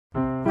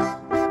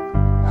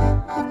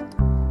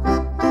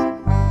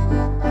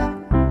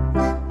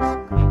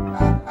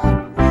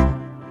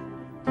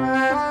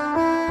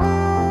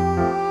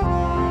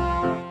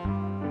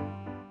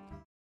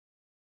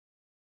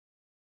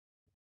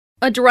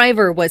A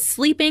driver was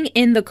sleeping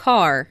in the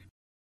car.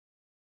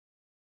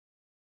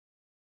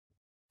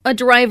 A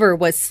driver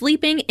was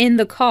sleeping in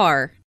the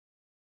car.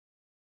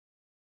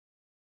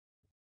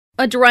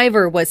 A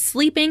driver was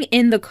sleeping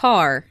in the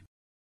car.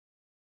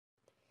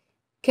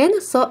 كان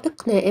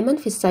السائق نائما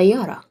في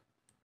السيارة.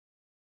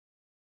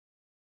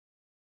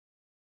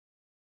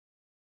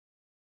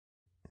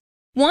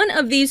 One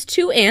of these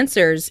two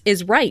answers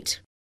is right.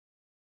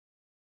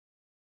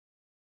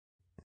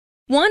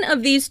 One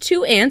of these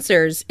two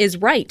answers is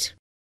right.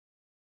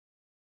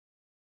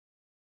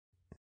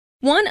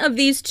 One of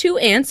these two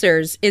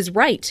answers is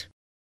right.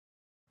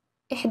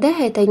 إحدى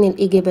هاتين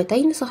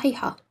الإجابتين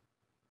صحيحة.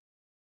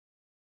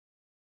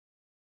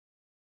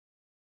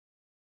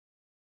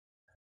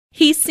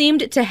 He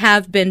seemed to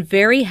have been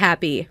very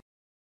happy.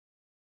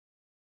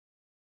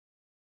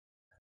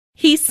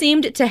 He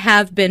seemed to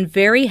have been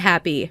very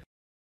happy.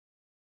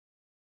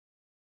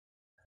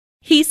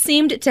 He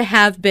seemed to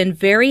have been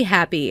very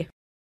happy.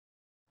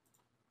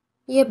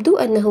 يبدو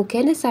أنه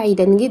كان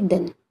سعيدا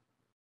جدا.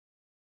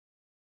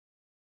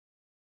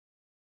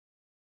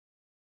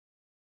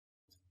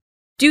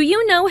 Do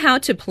you know how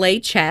to play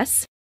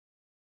chess?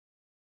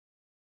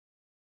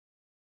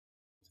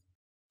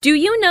 Do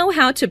you know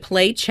how to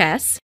play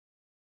chess?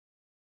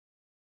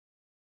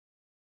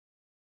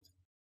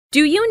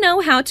 Do you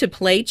know how to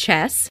play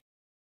chess?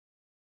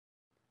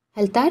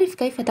 هل تعرف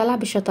كيف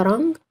تلعب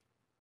الشطرنج؟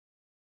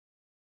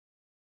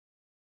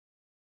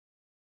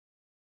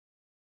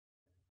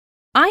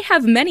 I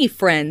have many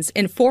friends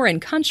in foreign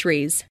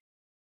countries.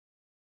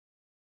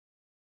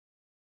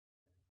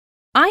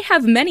 I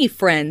have many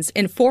friends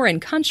in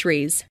foreign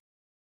countries.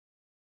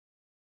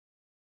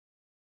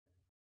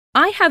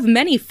 I have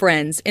many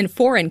friends in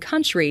foreign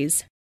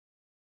countries.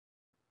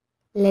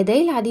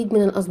 لدي العديد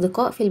من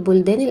الأصدقاء في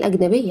البلدان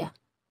الأجنبية.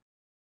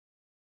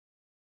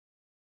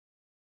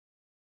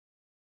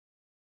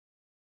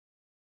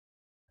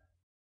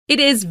 It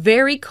is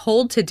very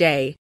cold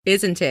today,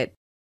 isn't it?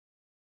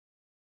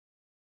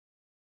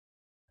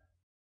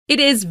 It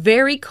is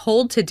very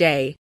cold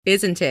today,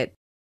 isn't it?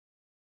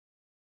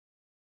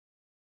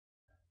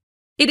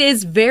 It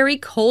is very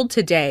cold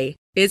today,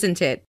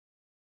 isn't it?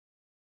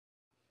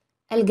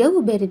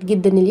 الجو بارد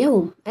جدا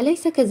اليوم،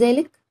 أليس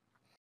كذلك؟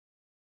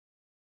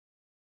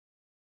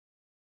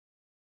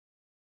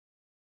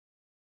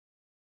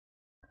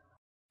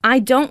 I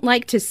don't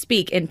like to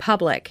speak in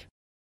public.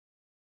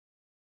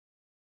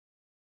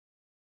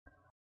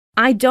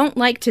 I don't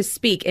like to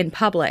speak in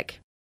public.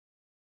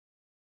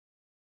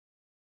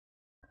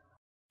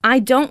 I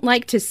don't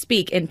like to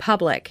speak in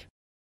public.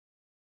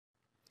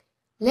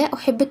 لا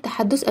أحب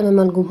التحدث أمام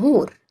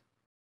الجمهور.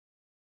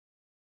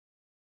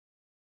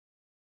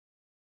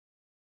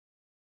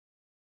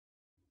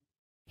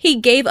 He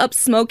gave up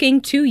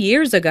smoking 2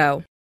 years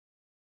ago.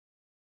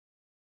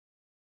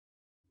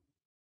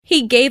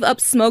 He gave up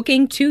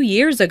smoking 2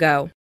 years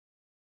ago.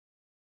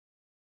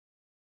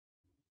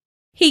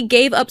 He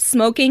gave up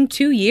smoking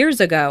 2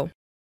 years ago.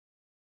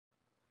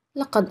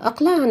 لقد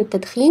أقلع عن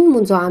التدخين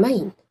منذ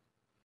عامين.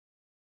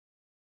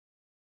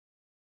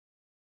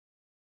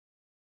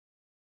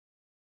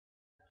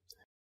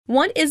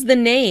 What is the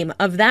name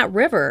of that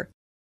river?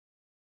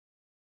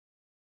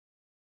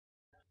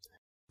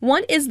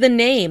 What is the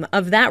name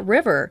of that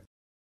river?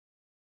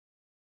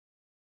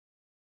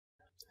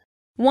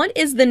 What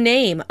is the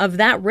name of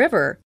that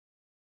river?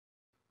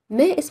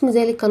 ما اسم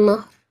ذلك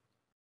النهر؟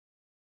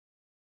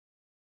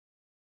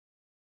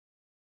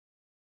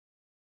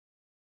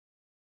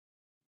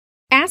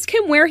 Ask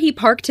him where he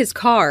parked his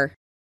car.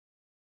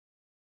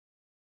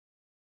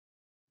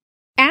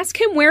 Ask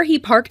him where he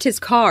parked his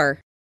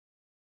car.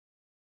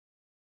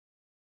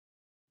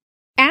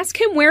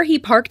 Ask him where he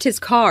parked his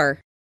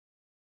car.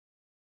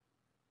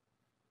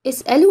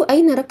 اسألوا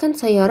أين ركن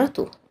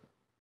سيارته.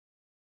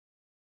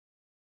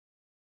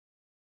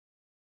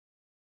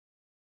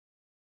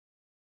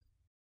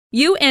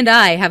 You and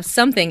I have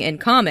something in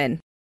common.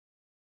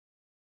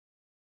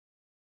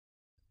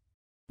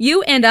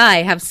 You and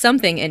I have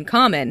something in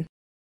common.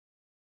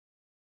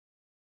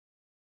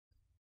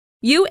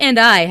 You and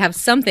I have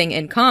something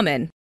in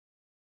common.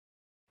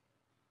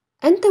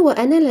 أنت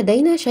وأنا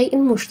لدينا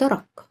شيء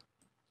مشترك.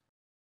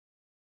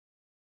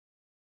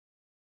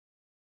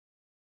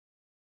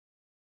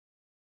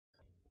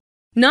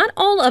 Not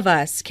all of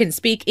us can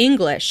speak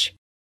English.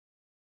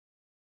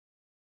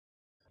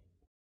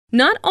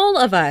 Not all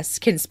of us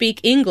can speak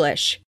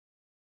English.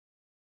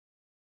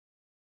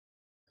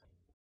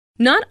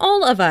 Not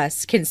all of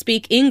us can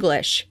speak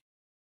English.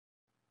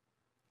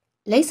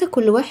 ليس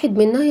كل واحد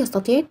منا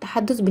يستطيع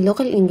التحدث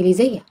باللغة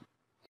الإنجليزية.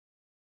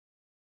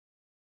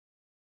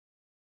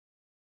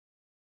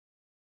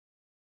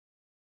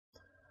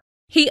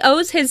 He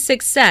owes his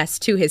success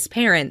to his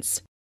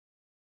parents.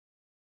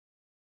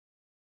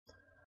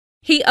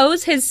 He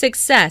owes his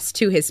success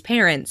to his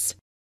parents.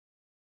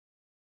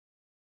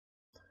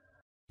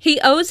 He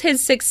owes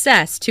his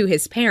success to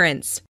his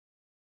parents.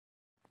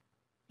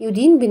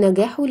 يدين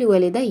بنجاحه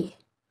لوالديه.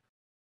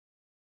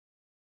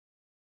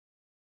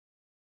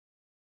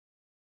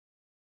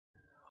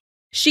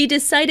 She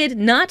decided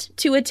not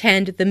to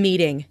attend the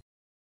meeting.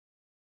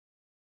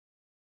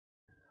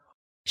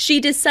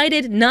 She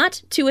decided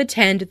not to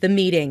attend the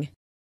meeting.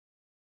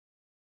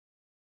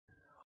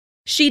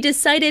 She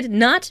decided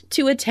not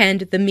to attend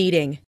the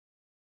meeting.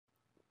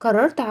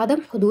 قررت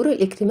عدم حضور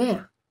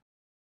الاجتماع.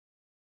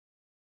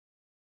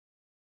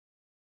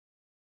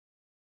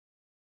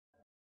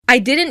 I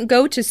didn't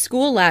go to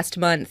school last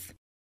month.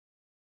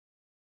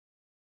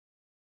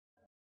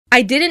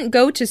 I didn't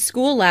go to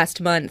school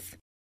last month.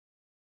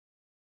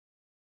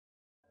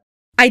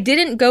 I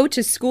didn't go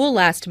to school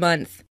last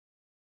month.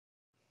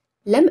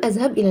 لم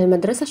أذهب إلى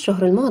المدرسة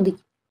الشهر الماضي.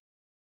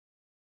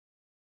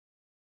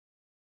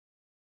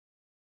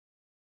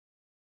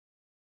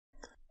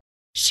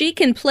 She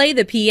can play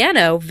the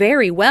piano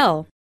very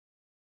well.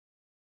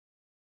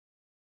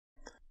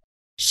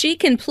 She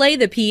can play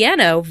the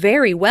piano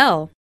very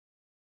well.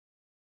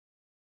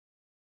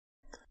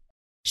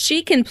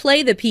 She can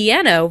play the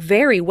piano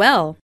very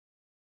well.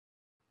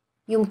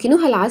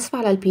 يمكنها العزف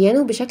على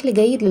البيانو بشكل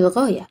جيد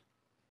للغاية.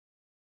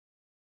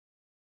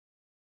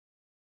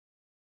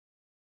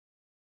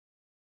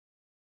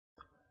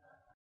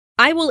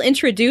 I will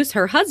introduce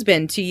her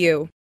husband to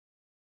you.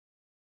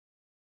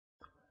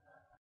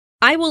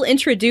 I will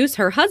introduce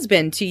her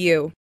husband to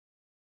you.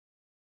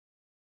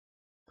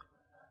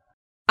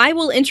 I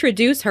will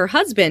introduce her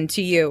husband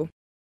to you.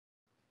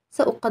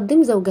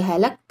 سأقدم زوجها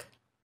لك.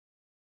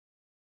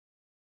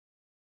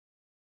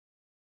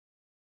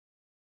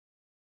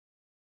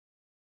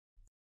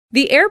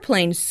 The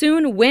airplane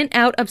soon went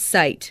out of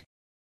sight.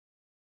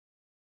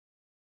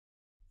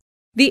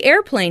 The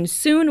airplane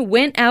soon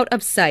went out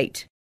of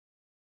sight.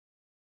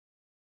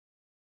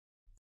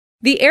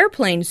 The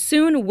airplane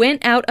soon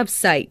went out of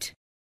sight.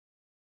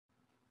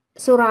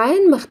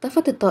 سرعان ما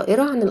اختفت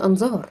الطائرة عن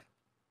الأنظار.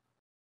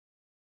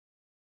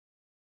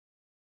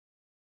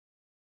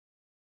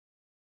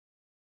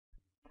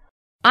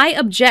 I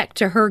object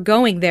to her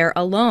going there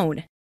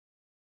alone.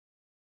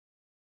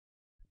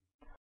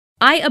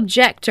 I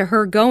object to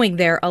her going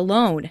there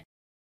alone.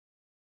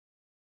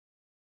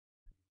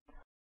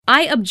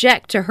 I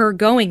object to her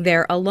going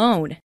there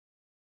alone.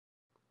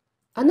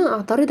 أنا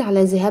أعترض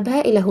على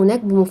ذهابها إلى هناك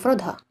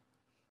بمفردها.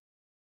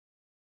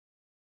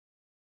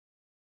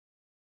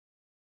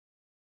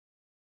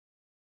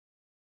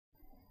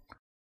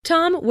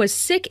 Tom was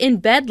sick in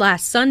bed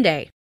last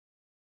Sunday.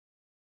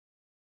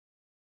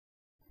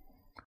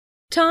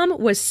 Tom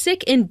was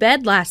sick in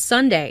bed last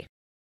Sunday.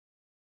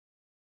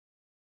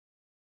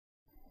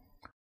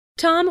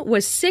 Tom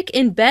was sick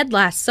in bed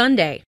last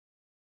Sunday.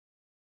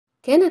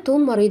 كان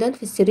توم مريضا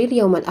في السرير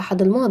يوم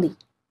الأحد الماضي.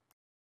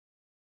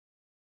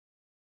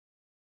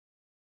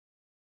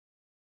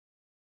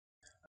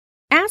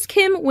 Ask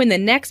him when the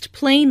next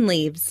plane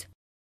leaves.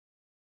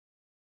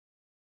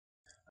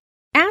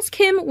 Ask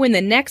him when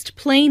the next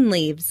plane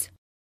leaves.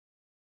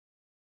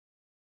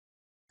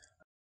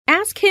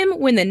 Ask him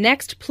when the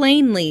next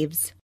plane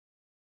leaves.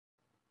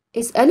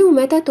 اسأله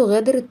متى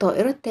تغادر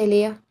الطائرة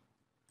التالية.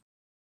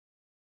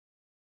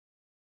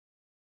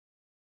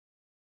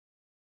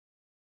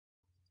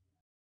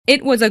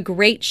 It was a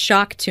great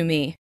shock to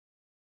me.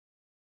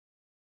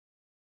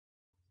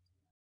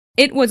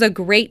 It was a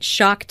great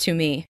shock to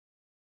me.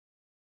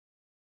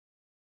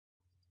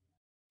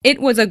 It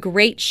was a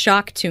great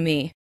shock to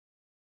me.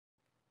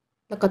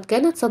 لقد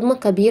كانت صدمة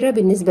كبيرة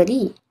بالنسبة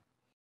لي.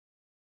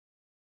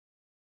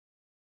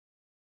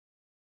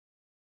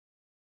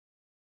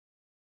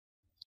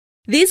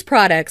 These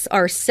products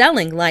are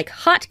selling like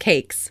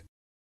hotcakes.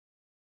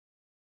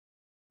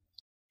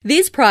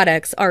 These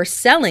products are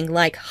selling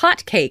like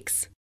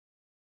hotcakes.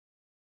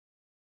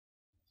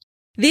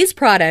 These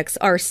products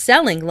are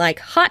selling like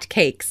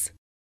hotcakes.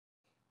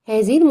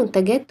 هذه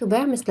المنتجات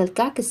تباع مثل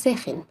الكعك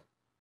الساخن.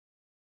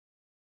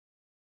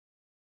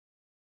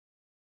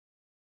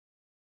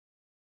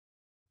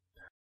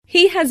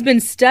 He has been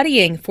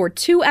studying for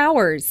 2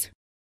 hours.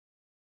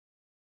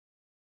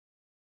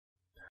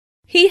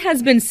 He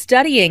has been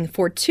studying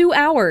for 2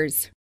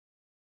 hours.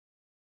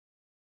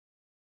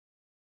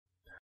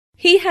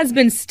 He has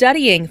been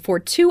studying for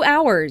 2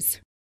 hours.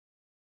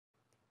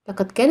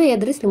 لقد كان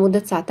يدرس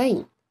لمدة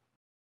ساعتين.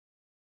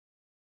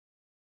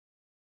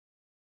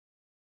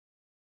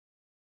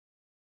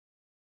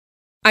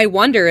 I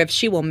wonder if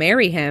she will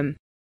marry him.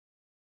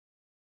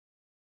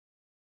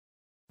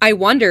 I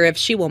wonder if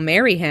she will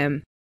marry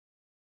him.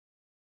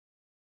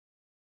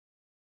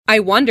 I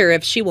wonder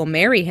if she will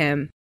marry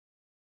him.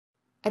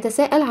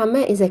 أتساءل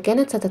عما إذا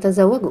كانت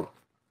ستتزوجه.